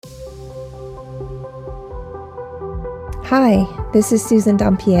Hi, this is Susan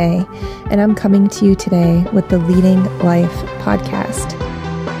Dampier, and I'm coming to you today with the Leading Life podcast.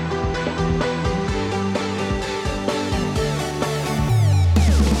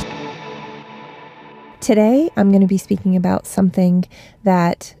 Today, I'm going to be speaking about something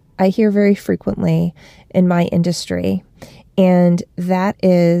that I hear very frequently in my industry, and that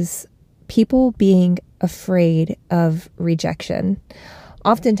is people being afraid of rejection.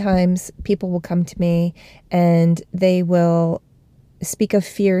 Oftentimes, people will come to me and they will speak of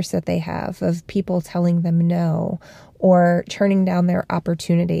fears that they have of people telling them no or turning down their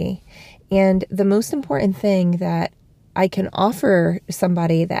opportunity. And the most important thing that I can offer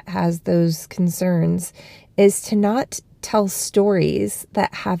somebody that has those concerns is to not tell stories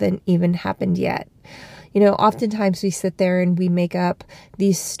that haven't even happened yet. You know, oftentimes we sit there and we make up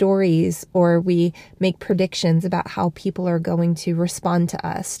these stories or we make predictions about how people are going to respond to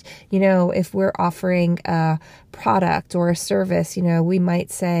us. You know, if we're offering a product or a service, you know, we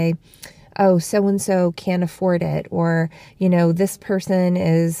might say, oh, so-and-so can't afford it. Or, you know, this person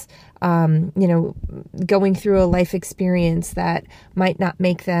is, going through a life experience that might not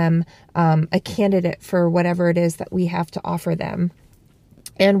make them a candidate for whatever it is that we have to offer them.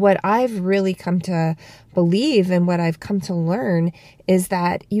 And what I've really come to believe and what I've come to learn is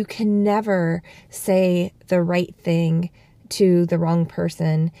that you can never say the right thing to the wrong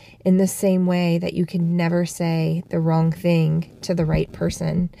person in the same way that you can never say the wrong thing to the right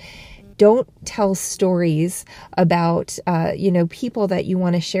person. Don't tell stories about, people that you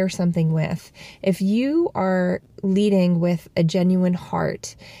want to share something with. If you are leading with a genuine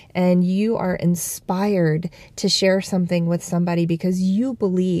heart and you are inspired to share something with somebody because you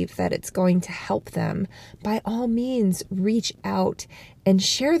believe that it's going to help them, by all means, reach out and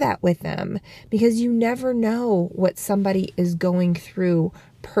share that with them because you never know what somebody is going through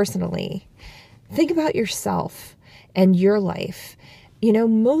personally. Think about yourself and your life. You know,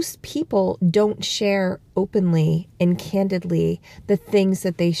 most people don't share openly and candidly the things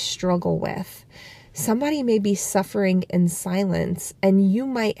that they struggle with. Somebody may be suffering in silence, and you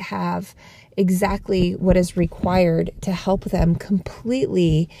might have exactly what is required to help them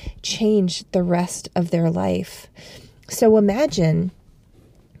completely change the rest of their life. So imagine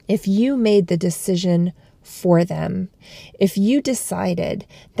if you made the decision for them, if you decided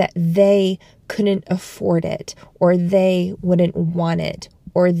that they couldn't afford it, or they wouldn't want it,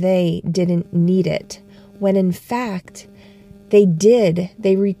 or they didn't need it, when in fact they did,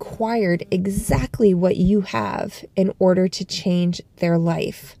 they required exactly what you have in order to change their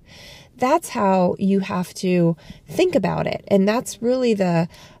life. That's how you have to think about it. And that's really the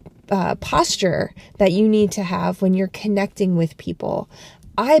posture that you need to have when you're connecting with people.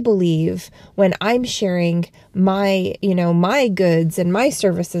 I believe when I'm sharing my goods and my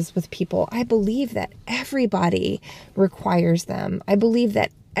services with people, I believe that everybody requires them. I believe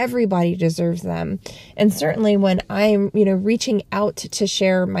that everybody deserves them. And certainly when I'm, reaching out to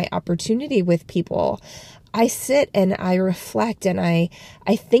share my opportunity with people, I sit and I reflect and I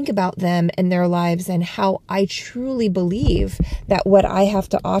think about them and their lives and how I truly believe that what I have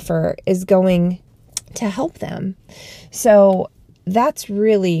to offer is going to help them. So that's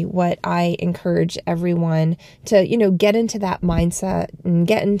really what I encourage everyone to, get into that mindset and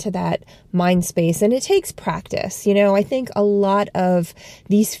get into that mind space. And it takes practice. I think a lot of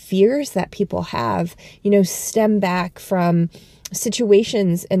these fears that people have, stem back from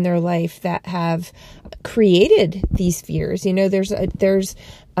situations in their life that have created these fears. There's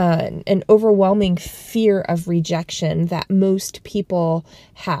an overwhelming fear of rejection that most people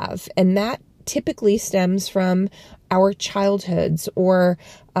have. And that typically stems from our childhoods or,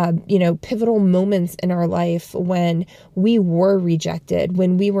 pivotal moments in our life when we were rejected,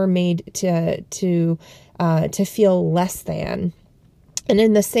 when we were made to feel less than. And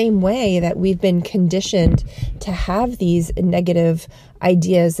in the same way that we've been conditioned to have these negative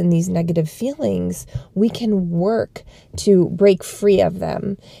ideas and these negative feelings, we can work to break free of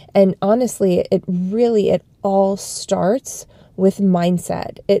them. And honestly, it all starts with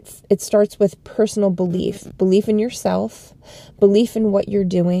mindset. It starts with personal belief in yourself, belief in what you're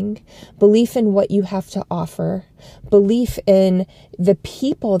doing, belief in what you have to offer, belief in the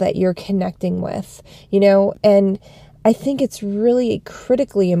people that you're connecting with, and I think it's really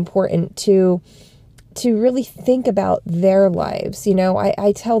critically important to really think about their lives.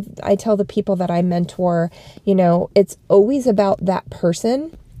 I tell the people that I mentor, it's always about that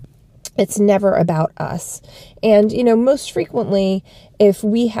person. It's never about us. And, most frequently if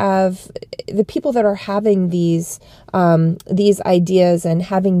we have the people that are having these ideas and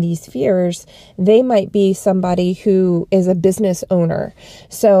having these fears, they might be somebody who is a business owner.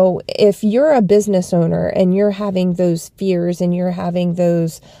 So if you're a business owner and you're having those fears and you're having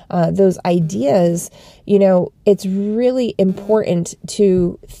those ideas, it's really important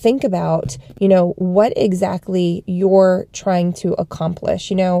to think about, what exactly you're trying to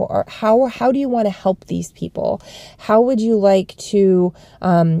accomplish, or how do you want to help these people? How would you like to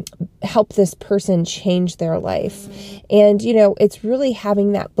help this person change their life? And, it's really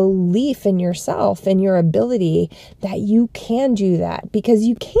having that belief in yourself and your ability that you can do that, because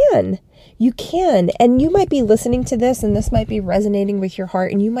you can. You can. And you might be listening to this and this might be resonating with your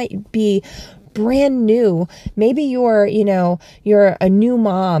heart, and you might be brand new. Maybe you're a new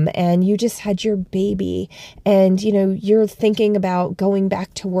mom and you just had your baby, and, you're thinking about going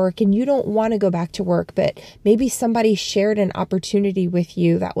back to work and you don't want to go back to work, but maybe somebody shared an opportunity with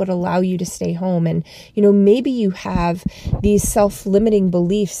you that would allow you to stay home. And, maybe you have these self-limiting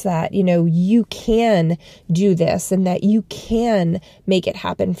beliefs that, you can do this and that you can make it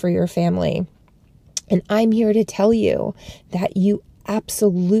happen for your family. And I'm here to tell you that you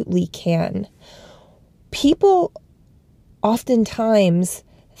absolutely can. People oftentimes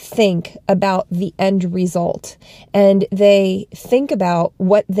think about the end result, and they think about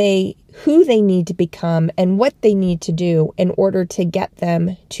who they need to become and what they need to do in order to get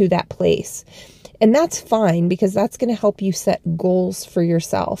them to that place. And that's fine, because that's going to help you set goals for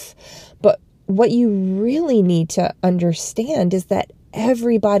yourself. But what you really need to understand is that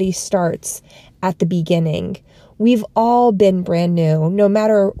everybody starts at the beginning. We've all been brand new. No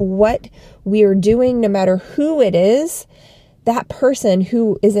matter what we're doing, no matter who it is, that person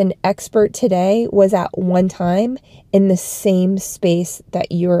who is an expert today was at one time in the same space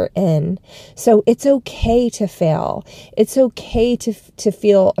that you're in. So it's okay to fail. It's okay to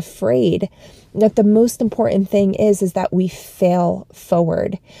feel afraid. That the most important thing is that we fail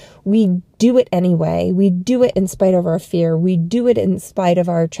forward. We do it anyway. We do it in spite of our fear. We do it in spite of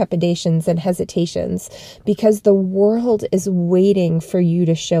our trepidations and hesitations, because the world is waiting for you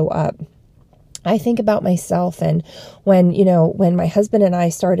to show up. I think about myself, and when my husband and I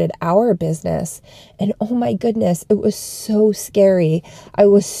started our business, and oh my goodness, it was so scary. I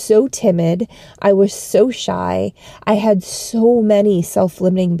was so timid. I was so shy. I had so many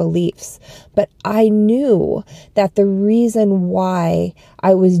self-limiting beliefs, but I knew that the reason why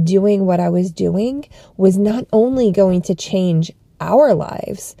I was doing what I was doing was not only going to change our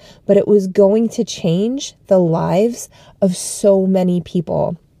lives, but it was going to change the lives of so many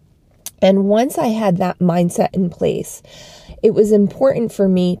people. And once I had that mindset in place, it was important for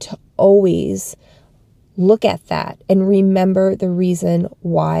me to always look at that and remember the reason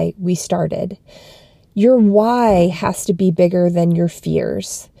why we started. Your why has to be bigger than your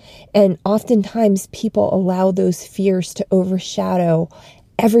fears. And oftentimes people allow those fears to overshadow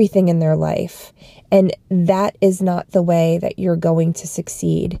everything in their life. And that is not the way that you're going to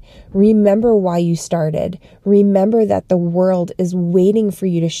succeed. Remember why you started. Remember that the world is waiting for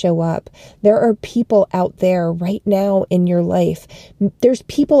you to show up. There are people out there right now in your life. There's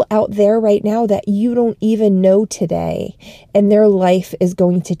people out there right now that you don't even know today, and their life is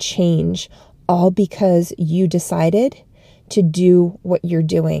going to change, all because you decided to do what you're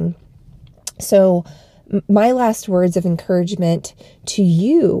doing. So my last words of encouragement to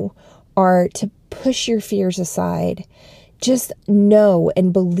you are to push your fears aside. Just know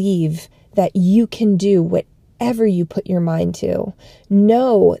and believe that you can do whatever you put your mind to.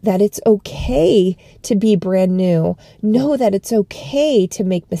 Know that it's okay to be brand new. Know that it's okay to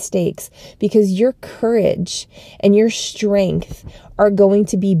make mistakes, because your courage and your strength are going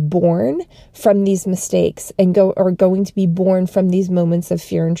to be born from these mistakes and are going to be born from these moments of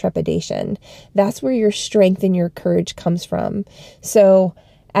fear and trepidation. That's where your strength and your courage comes from. So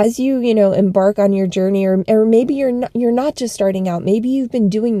as you embark on your journey, or maybe you're not just starting out, maybe you've been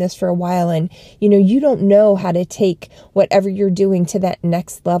doing this for a while and, you don't know how to take whatever you're doing to that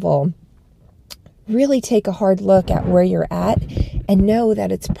next level. Really take a hard look at where you're at and know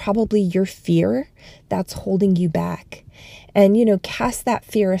that it's probably your fear that's holding you back. And, cast that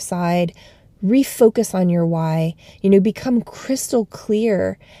fear aside. Refocus on your why, become crystal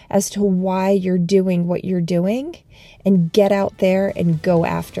clear as to why you're doing what you're doing, and get out there and go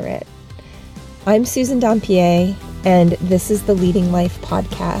after it. I'm Susan Dompier, and this is the Leading Life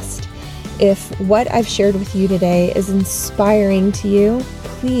Podcast. If what I've shared with you today is inspiring to you,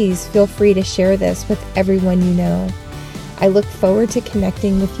 please feel free to share this with everyone you know. I look forward to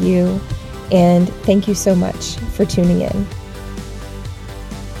connecting with you, and thank you so much for tuning in.